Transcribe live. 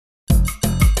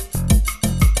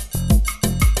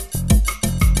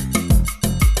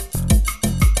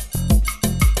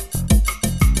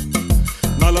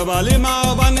Malobale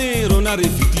maobane rona re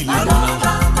fitile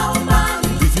mona.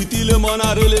 Re fitile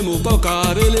mona re le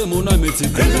mokoka re le mona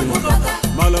metsepele.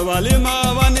 Malobale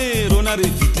maobane rona re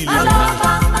fitile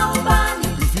mona.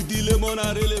 Re fitile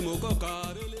mona re le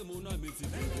mokoka re le mona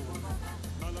metsepele.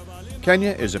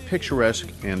 Kenya is a picturesque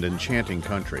and enchanting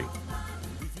country.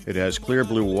 It has clear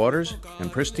blue waters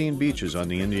and pristine beaches on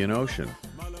the Indian Ocean.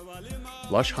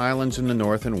 Lush highlands in the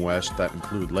north and west that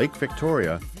include Lake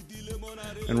Victoria,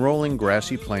 and rolling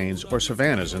grassy plains or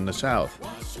savannas in the south.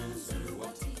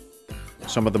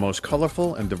 Some of the most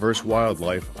colorful and diverse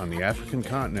wildlife on the African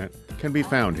continent can be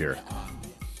found here.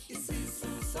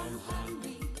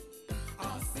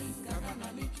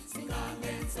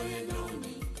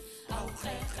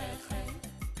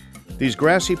 These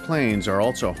grassy plains are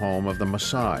also home of the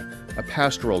Maasai, a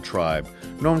pastoral tribe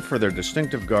known for their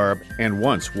distinctive garb and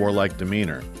once warlike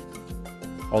demeanor.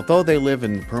 Although they live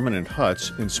in permanent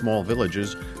huts in small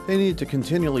villages, they need to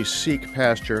continually seek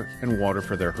pasture and water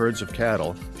for their herds of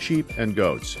cattle, sheep, and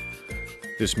goats.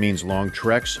 This means long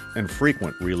treks and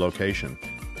frequent relocation.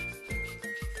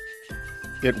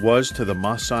 It was to the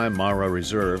Masai Mara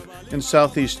Reserve in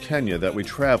southeast Kenya that we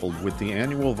traveled with the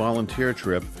annual volunteer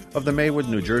trip of the Maywood,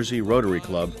 New Jersey Rotary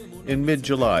Club in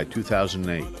mid-July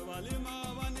 2008.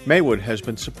 Maywood has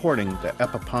been supporting the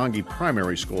Epapangi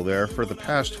Primary School there for the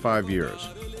past 5 years.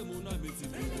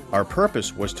 Our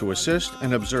purpose was to assist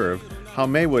and observe how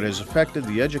Maywood has affected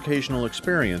the educational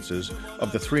experiences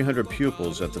of the 300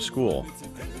 pupils at the school.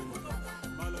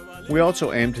 We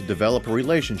also aim to develop a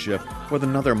relationship with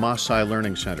another Maasai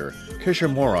Learning Center,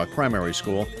 Kishamora Primary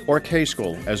School, or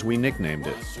K-School as we nicknamed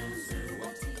it.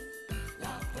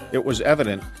 It was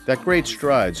evident that great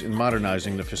strides in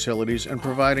modernizing the facilities and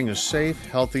providing a safe,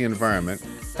 healthy environment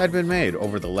had been made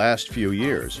over the last few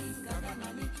years.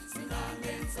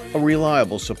 A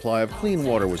reliable supply of clean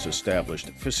water was established,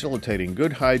 facilitating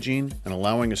good hygiene and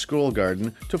allowing a school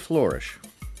garden to flourish.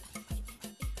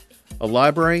 A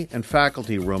library and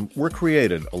faculty room were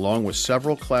created along with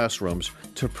several classrooms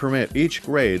to permit each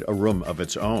grade a room of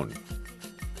its own.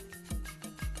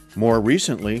 More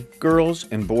recently, girls'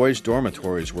 and boys'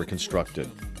 dormitories were constructed.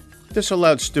 This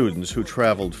allowed students who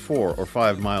traveled 4 or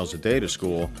 5 miles a day to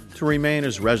school to remain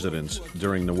as residents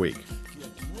during the week.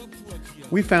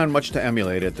 We found much to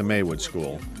emulate at the Maywood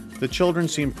School. The children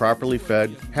seemed properly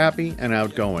fed, happy and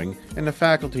outgoing, and the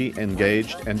faculty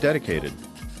engaged and dedicated.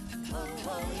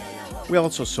 We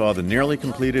also saw the nearly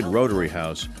completed Rotary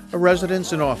House, a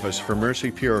residence and office for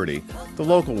Mercy Purity, the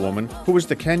local woman who was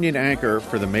the Kenyan anchor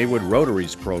for the Maywood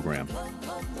Rotaries program.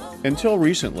 Until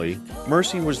recently,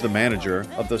 Mercy was the manager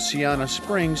of the Siana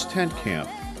Springs Tent Camp.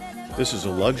 This is a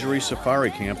luxury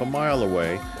safari camp a mile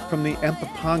away from the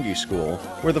Epapangi School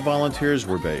where the volunteers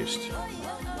were based.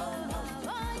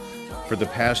 For the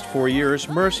past 4 years,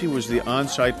 Mercy was the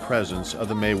on-site presence of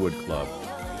the Maywood Club.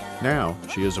 Now,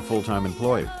 she is a full-time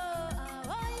employee.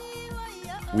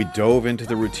 We dove into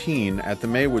the routine at the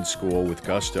Maywood School with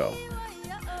gusto,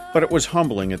 but it was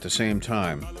humbling at the same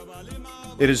time.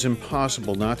 It is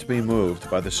impossible not to be moved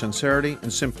by the sincerity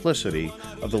and simplicity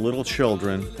of the little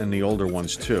children and the older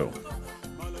ones too.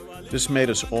 This made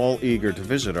us all eager to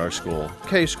visit our school,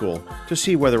 K-School, to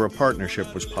see whether a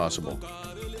partnership was possible.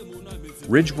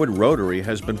 Ridgewood Rotary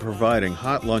has been providing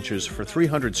hot lunches for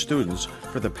 300 students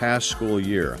for the past school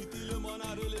year.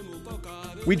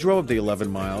 We drove the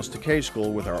 11 miles to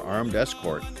K-School with our armed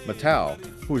escort, Matao,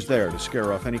 who was there to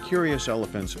scare off any curious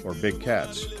elephants or big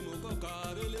cats.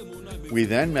 We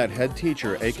then met head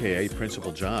teacher, aka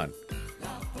Principal John.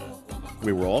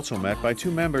 We were also met by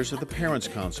 2 members of the Parents'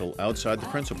 Council outside the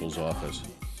principal's office.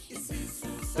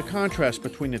 The contrast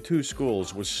between the 2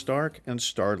 schools was stark and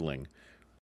startling.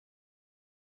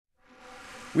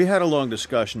 We had a long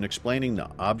discussion explaining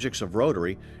the objects of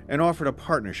Rotary and offered a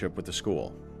partnership with the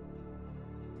school.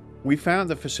 We found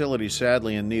the facility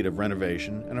sadly in need of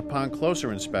renovation, and upon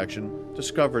closer inspection,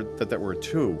 discovered that there were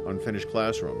 2 unfinished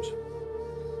classrooms.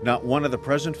 Not one of the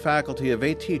present faculty of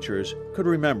 8 teachers could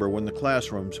remember when the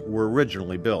classrooms were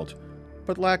originally built,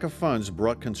 but lack of funds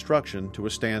brought construction to a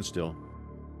standstill.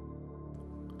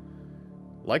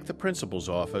 Like the principal's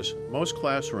office, most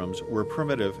classrooms were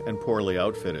primitive and poorly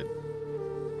outfitted.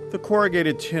 The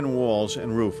corrugated tin walls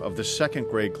and roof of the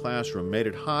 2nd grade classroom made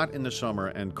it hot in the summer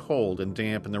and cold and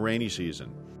damp in the rainy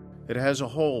season. It has a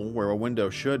hole where a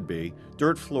window should be,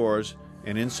 dirt floors,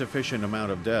 and insufficient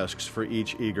amount of desks for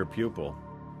each eager pupil.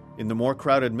 In the more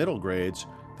crowded middle grades,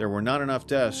 there were not enough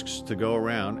desks to go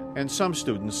around, and some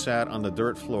students sat on the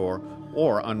dirt floor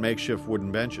or on makeshift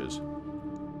wooden benches.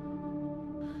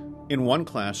 In one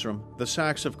classroom, the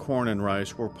sacks of corn and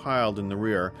rice were piled in the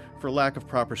rear for lack of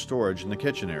proper storage in the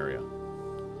kitchen area.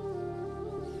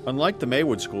 Unlike the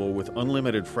Maywood School with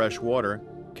unlimited fresh water,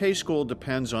 K-School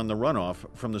depends on the runoff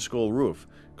from the school roof,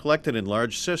 collected in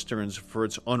large cisterns for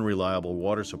its unreliable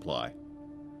water supply.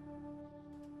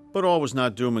 But all was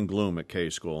not doom and gloom at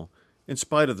K-School. In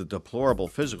spite of the deplorable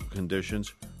physical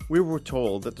conditions, we were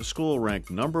told that the school ranked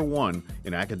 #1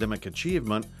 in academic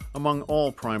achievement among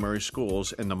all primary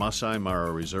schools in the Masai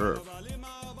Mara Reserve.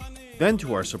 Then,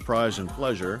 to our surprise and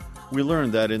pleasure, we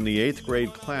learned that in the 8th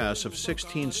grade class of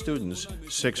 16 students,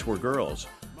 6 were girls.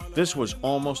 This was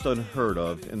almost unheard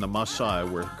of in the Maasai,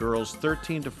 where girls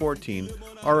 13 to 14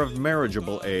 are of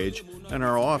marriageable age and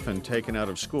are often taken out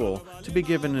of school to be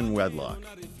given in wedlock.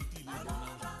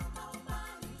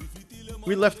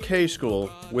 We left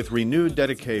K-School with renewed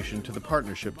dedication to the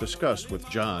partnership discussed with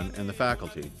John and the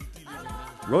faculty.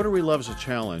 Rotary loves a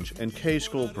challenge, and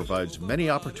K-School provides many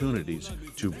opportunities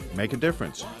to make a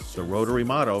difference, the Rotary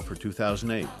motto for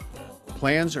 2008.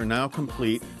 Plans are now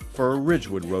complete for a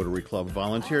Ridgewood Rotary Club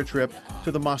volunteer trip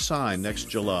to the Maasai next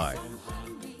July.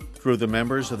 Through the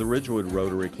members of the Ridgewood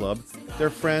Rotary Club, their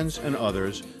friends, and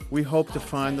others, we hope to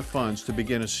find the funds to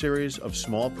begin a series of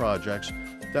small projects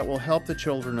that will help the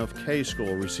children of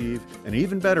K-School receive an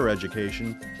even better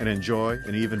education and enjoy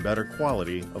an even better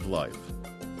quality of life.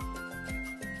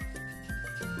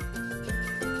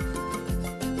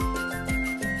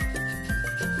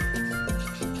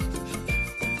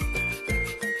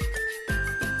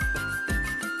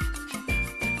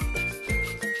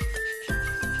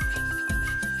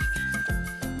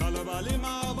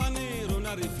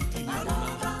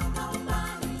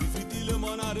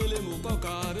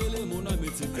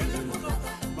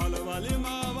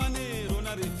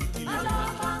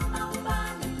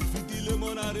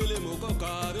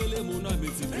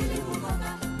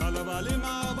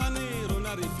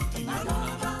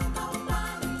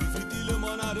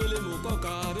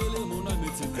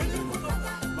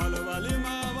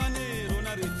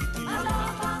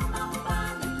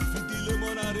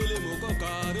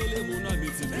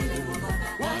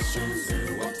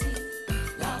 Washunzu wati,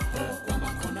 lapo kwa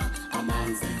makona,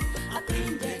 amanzi,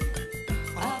 apinde.